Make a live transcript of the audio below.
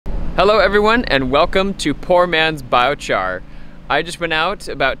Hello everyone and welcome to Poor Man's Biochar. I just went out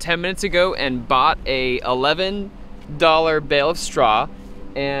about 10 minutes ago and bought a $11 bale of straw,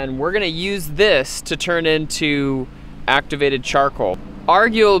 and we're gonna use this to turn into activated charcoal.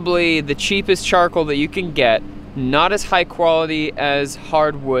 Arguably the cheapest charcoal that you can get, not as high quality as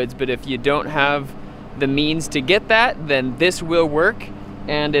hardwoods, but if you don't have the means to get that, then this will work,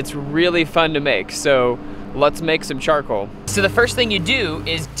 and it's really fun to make. So let's make some charcoal. So the first thing you do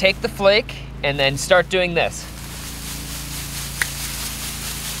is take the flake and then start doing this.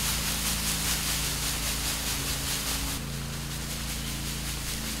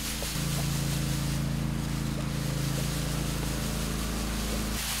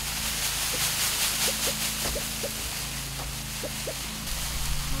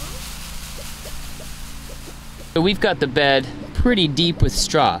 So we've got the bed pretty deep with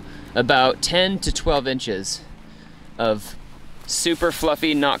straw, about 10 to 12 inches of super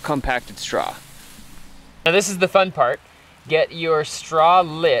fluffy, not compacted straw. Now this is the fun part. Get your straw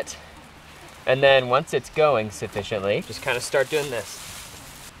lit, and then once it's going sufficiently, just kind of start doing this.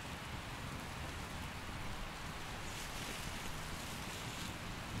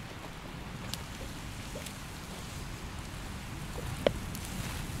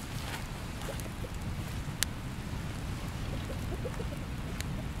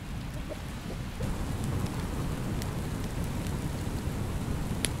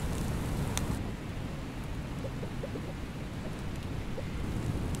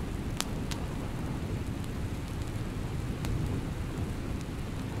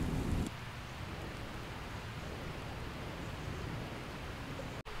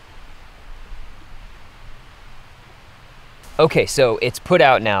 Okay, so it's put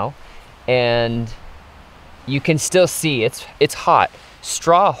out now, and you can still see it's hot.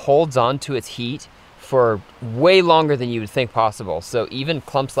 Straw holds on to its heat for way longer than you would think possible. So even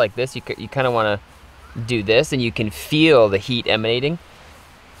clumps like this, you kind of want to do this, and you can feel the heat emanating.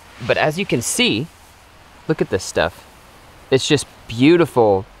 But as you can see, look at this stuff. It's just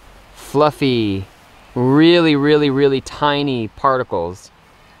beautiful, fluffy, really tiny particles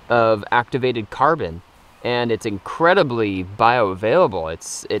of activated carbon. And it's incredibly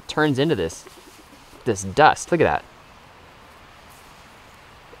bioavailable. It turns into this dust. Look at that.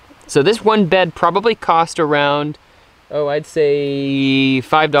 So this one bed probably cost around, I'd say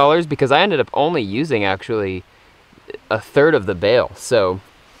 $5, because I ended up only using actually a third of the bale. So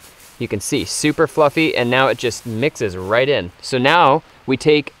you can see, super fluffy, and now it just mixes right in. So now we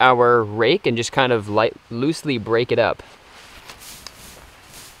take our rake and just kind of loosely break it up.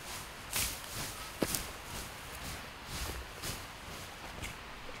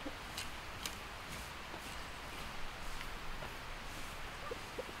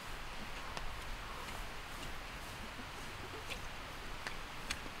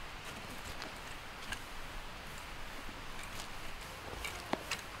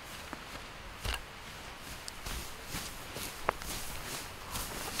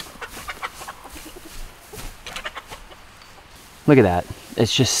 Look at that.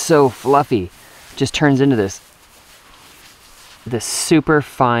 It's just so fluffy. It just turns into this super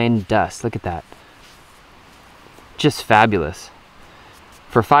fine dust. Look at that. Just fabulous.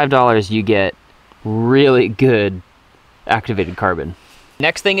 For $5, you get really good activated carbon.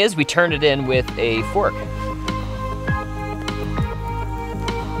 Next thing is we turn it in with a fork.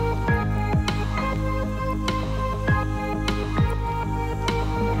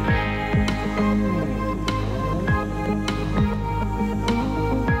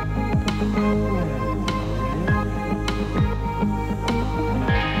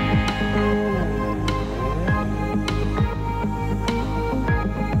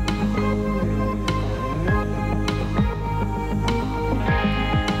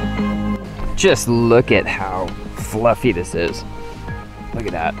 Just look at how fluffy this is. Look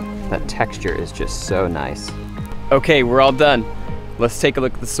at that. That texture is just so nice. Okay, we're all done. Let's take a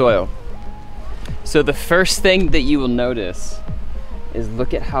look at the soil. So the first thing that you will notice is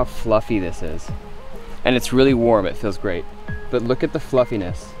look at how fluffy this is. And it's really warm, it feels great. But look at the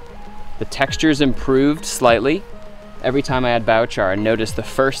fluffiness. The texture's improved slightly every time I add biochar. And notice the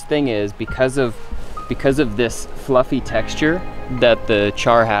first thing is because of this fluffy texture that the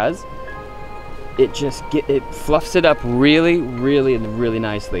char has, it fluffs it up really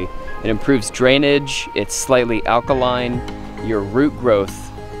nicely. It improves drainage, it's slightly alkaline. Your root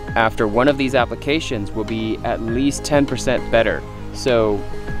growth after one of these applications will be at least 10% better. So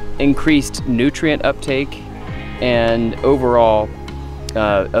increased nutrient uptake and overall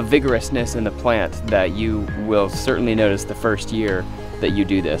a vigorousness in the plant that you will certainly notice the first year that you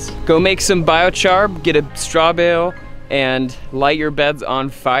do this. Go make some biochar, get a straw bale, and light your beds on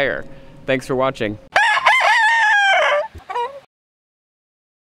fire. Thanks for watching.